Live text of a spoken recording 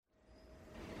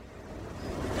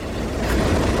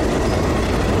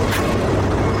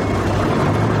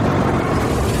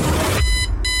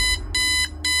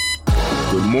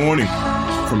morning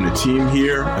from the team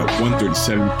here at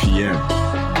 1:37 p.m.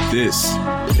 This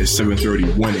is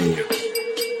 7:31 a.m.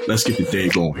 Let's get the day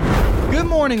going. Good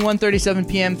morning, 1:37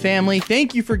 p.m. family.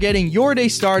 Thank you for getting your day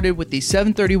started with the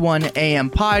 7:31 a.m.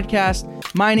 podcast.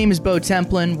 My name is Bo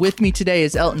Templin. With me today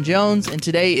is Elton Jones, and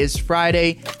today is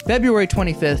Friday, February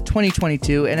 25th,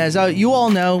 2022. And as you all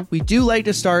know, we do like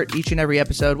to start each and every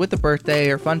episode with a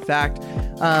birthday or fun fact.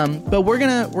 But we're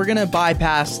gonna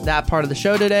bypass that part of the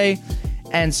show today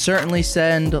and certainly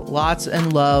send lots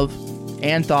and love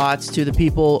and thoughts to the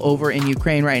people over in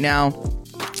Ukraine right now.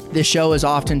 This show is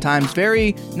oftentimes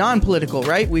very non-political,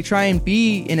 right? We try and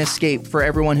be an escape for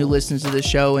everyone who listens to this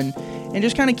show and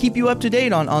just kind of keep you up to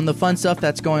date on the fun stuff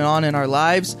that's going on in our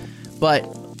lives. But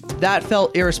that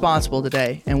felt irresponsible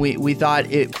today, and we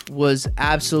thought it was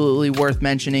absolutely worth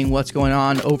mentioning what's going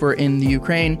on over in the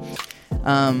Ukraine.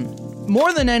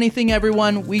 More than anything,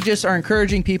 everyone, we just are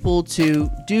encouraging people to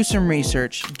do some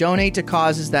research, donate to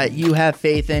causes that you have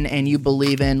faith in and you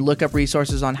believe in, look up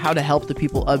resources on how to help the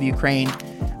people of Ukraine.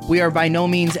 We are by no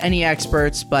means any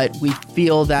experts, but we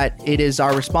feel that it is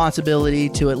our responsibility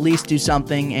to at least do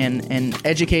something, and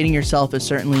educating yourself is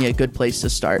certainly a good place to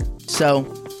start. So,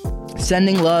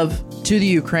 sending love to the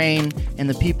Ukraine and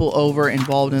the people over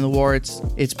involved in the war.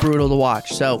 It's brutal to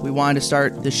watch. So we wanted to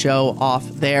start the show off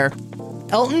there.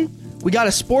 Elton, we got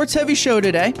a sports-heavy show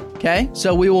today, okay?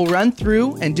 So we will run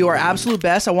through and do our absolute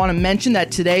best. I want to mention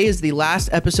that today is the last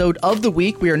episode of the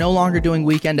week. We are no longer doing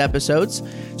weekend episodes.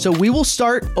 So we will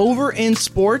start over in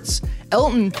sports.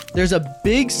 Elton, there's a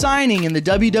big signing in the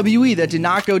WWE that did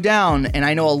not go down, and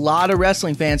I know a lot of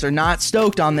wrestling fans are not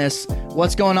stoked on this.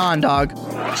 What's going on, dog?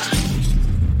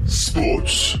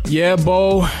 Sports. Yeah,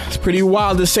 Bo, it's pretty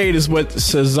wild to say this, but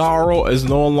Cesaro is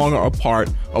no longer a part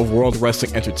of World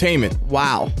Wrestling Entertainment.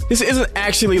 Wow. This isn't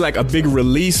actually like a big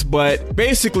release, but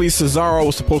basically Cesaro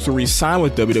was supposed to re-sign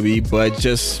with WWE, but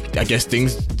I guess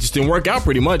things just didn't work out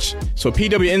pretty much. So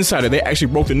PW Insider, they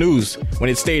actually broke the news when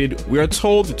it stated, "We are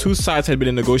told the two sides had been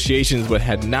in negotiations but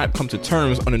had not come to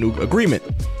terms on a new agreement.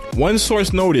 One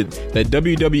source noted that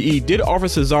WWE did offer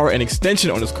Cesaro an extension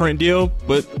on his current deal,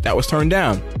 but that was turned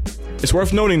down." It's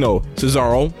worth noting though,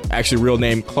 Cesaro, actually real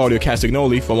name Claudio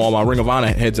Castagnoli from all my Ring of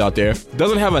Honor heads out there,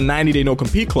 doesn't have a 90-day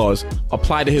no-compete clause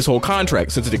applied to his whole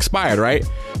contract since it expired, right?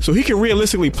 So he can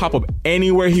realistically pop up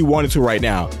anywhere he wanted to right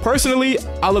now. Personally,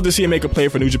 I love to see him make a play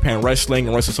for New Japan Wrestling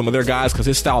and wrestle some of their guys because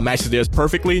his style matches theirs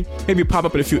perfectly. Maybe pop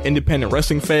up in a few independent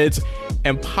wrestling feds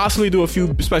and possibly do a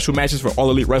few special matches for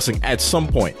All Elite Wrestling at some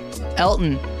point.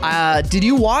 Elton, did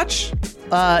you watch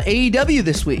AEW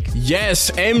this week?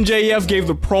 Yes, MJF gave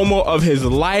the promo of his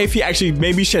life. He actually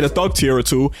maybe shed a thug tear or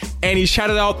two, and he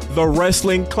shouted out the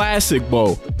Wrestling Classic,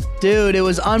 Bo. Dude, it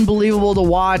was unbelievable to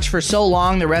watch for so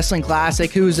long. The Wrestling Classic,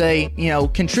 who's a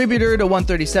contributor to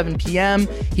 1:37 p.m.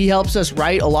 He helps us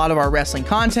write a lot of our wrestling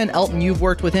content. Elton, you've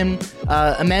worked with him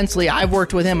immensely. I've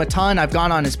worked with him a ton. I've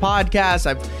gone on his podcast.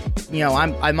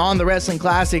 I'm on the Wrestling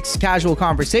Classics Casual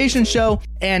Conversation show,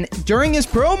 and during his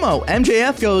promo,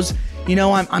 MJF goes,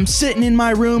 I'm sitting in my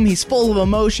room. He's full of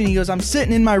emotion. He goes, I'm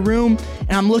sitting in my room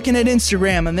and I'm looking at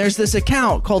Instagram and there's this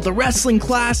account called the Wrestling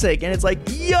Classic. And it's like,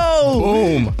 yo,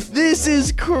 boom. This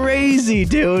is crazy,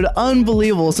 dude.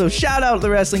 Unbelievable. So shout out to the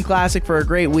Wrestling Classic for a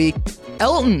great week.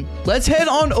 Elton, let's head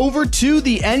on over to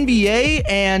the NBA,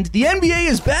 and the NBA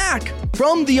is back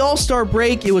from the All-Star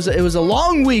break. It was a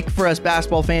long week for us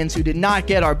basketball fans who did not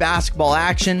get our basketball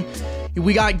action.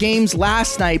 We got games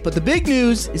last night, but the big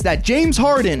news is that James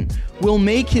Harden will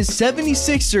make his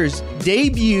 76ers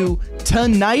debut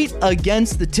tonight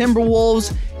against the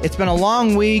Timberwolves. It's been a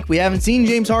long week. We haven't seen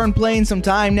James Harden play in some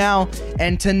time now,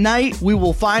 and tonight we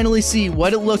will finally see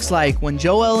what it looks like when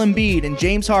Joel Embiid and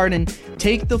James Harden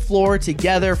take the floor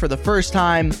together for the first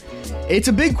time. It's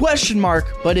a big question mark,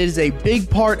 but it is a big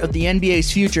part of the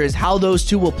NBA's future is how those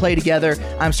two will play together.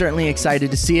 I'm certainly excited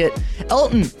to see it.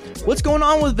 Elton, what's going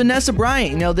on with Vanessa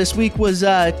Bryant? This week was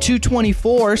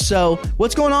 224, so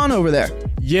what's going on over there?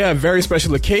 Yeah, very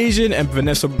special occasion, and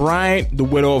Vanessa Bryant, the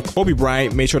widow of Kobe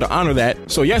Bryant, made sure to honor that.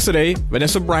 So yesterday,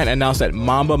 Vanessa Bryant announced that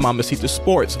Mamba Mamacita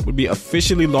Sports would be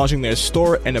officially launching their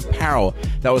store and apparel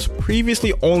that was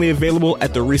previously only available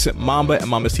at the recent Mamba and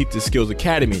Mamacita Skills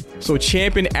Academy. So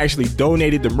Champion actually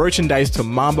donated the merchandise to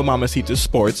Mamba Mamacita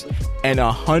Sports, and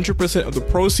 100% of the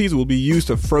proceeds will be used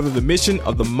to further the mission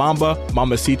of the Mamba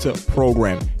Mamacita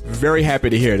program. Very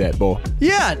happy to hear that, Bo.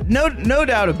 Yeah, no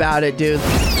doubt about it, dude.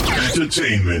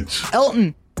 Entertainment.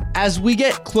 Elton, as we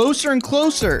get closer and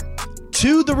closer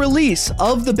to the release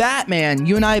of The Batman,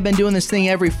 you and I have been doing this thing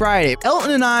every Friday.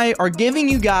 Elton and I are giving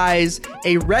you guys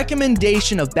a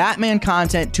recommendation of Batman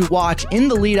content to watch in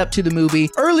the lead up to the movie.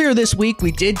 Earlier this week,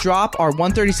 we did drop our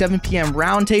 1:37 p.m.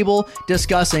 roundtable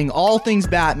discussing all things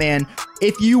Batman.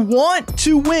 If you want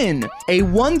to win a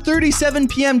 1:37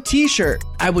 p.m. t-shirt,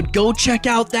 I would go check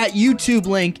out that YouTube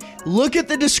link, look at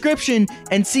the description,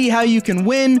 and see how you can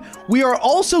win. We are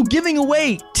also giving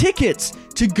away tickets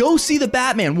to go see the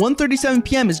Batman. 1:37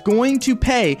 p.m. is going to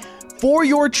pay for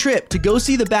your trip to go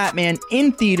see the Batman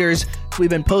in theaters. We've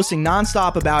been posting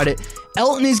nonstop about it.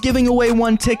 Elton is giving away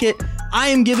one ticket. I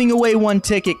am giving away one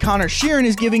ticket. Connor Sheeran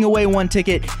is giving away one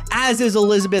ticket, as is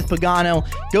Elizabeth Pagano.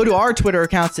 Go to our Twitter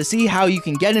accounts to see how you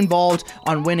can get involved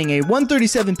on winning a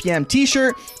 1:37 p.m.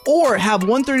 t-shirt or have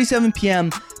 1:37 p.m.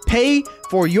 pay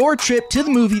for your trip to the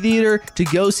movie theater to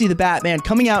go see the Batman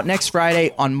coming out next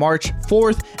Friday on March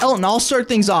 4th. Elton, I'll start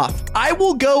things off. I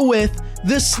will go with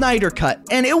the Snyder Cut,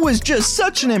 and it was just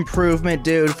such an improvement,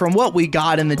 dude, from what we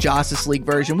got in the Justice League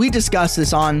version. We discussed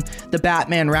this on the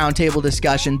Batman Roundtable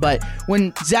discussion, but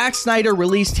when Zack Snyder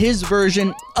released his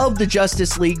version of the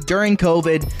Justice League during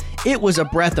COVID, it was a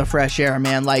breath of fresh air,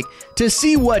 man. Like, to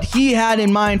see what he had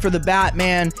in mind for the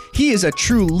Batman, he is a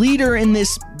true leader in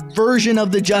this version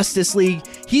of the Justice League.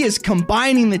 He is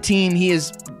combining the team. He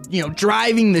is,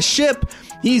 driving the ship.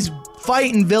 He's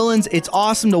fighting villains. It's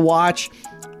awesome to watch.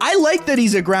 I like that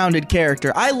he's a grounded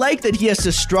character. I like that he has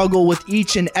to struggle with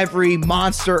each and every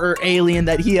monster or alien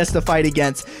that he has to fight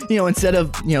against. Instead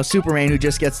of, Superman, who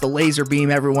just gets the laser beam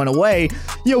everyone away,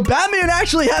 Batman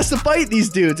actually has to fight these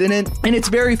dudes, and it's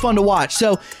very fun to watch.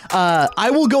 So I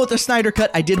will go with the Snyder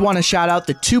Cut. I did want to shout out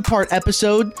the 2-part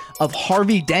episode of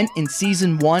Harvey Dent in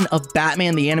season 1 of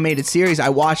Batman the Animated Series. I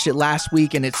watched it last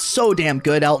week, and it's so damn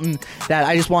good, Elton, that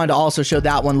I just wanted to also show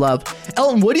that one love.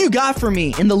 Elton, what do you got for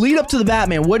me in the lead up to the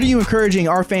Batman? What are you encouraging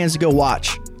our fans to go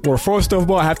watch? Well, first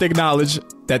of all, I have to acknowledge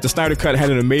that the Snyder Cut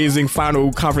had an amazing final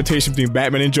confrontation between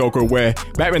Batman and Joker, where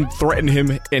Batman threatened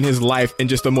him in his life in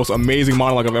just the most amazing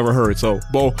monologue I've ever heard. So,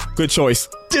 Bo, good choice.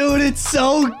 Dude, it's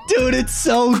so good.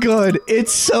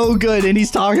 It's so good. And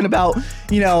he's talking about,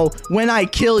 when I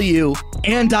kill you,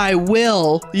 and I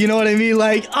will, you know what I mean?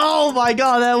 Like, oh my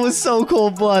God, that was so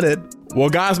cold-blooded. Well,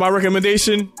 guys, my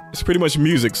recommendation is pretty much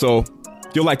music, so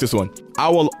you'll like this one. I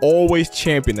will always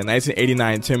champion the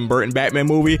 1989 Tim Burton Batman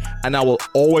movie, and I will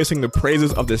always sing the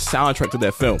praises of the soundtrack to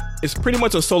that film. It's pretty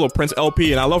much a solo Prince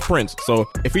LP, and I love Prince, so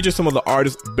it features some of the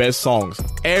artist's best songs.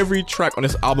 Every track on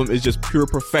this album is just pure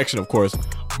perfection, of course.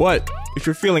 But if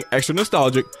you're feeling extra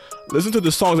nostalgic, listen to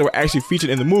the songs that were actually featured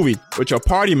in the movie, which are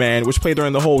Party Man, which played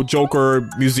during the whole Joker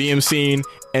museum scene,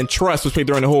 and Trust, which played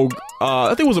during the whole,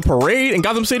 I think it was a parade in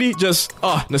Gotham City. Just,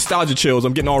 nostalgia chills.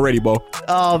 I'm getting all ready, Bo.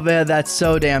 Oh, man, that's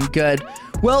so damn good.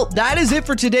 Well, that is it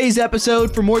for today's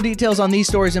episode. For more details on these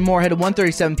stories and more, head to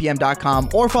 137pm.com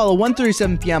or follow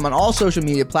 137pm on all social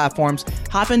media platforms.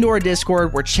 Hop into our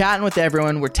Discord. We're chatting with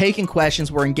everyone. We're taking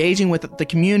questions. We're engaging with the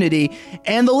community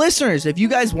and the listeners. If you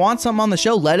guys want something on the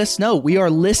show, let us know. We are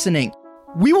listening.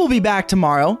 We will be back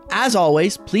tomorrow. As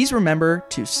always, please remember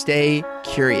to stay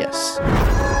curious.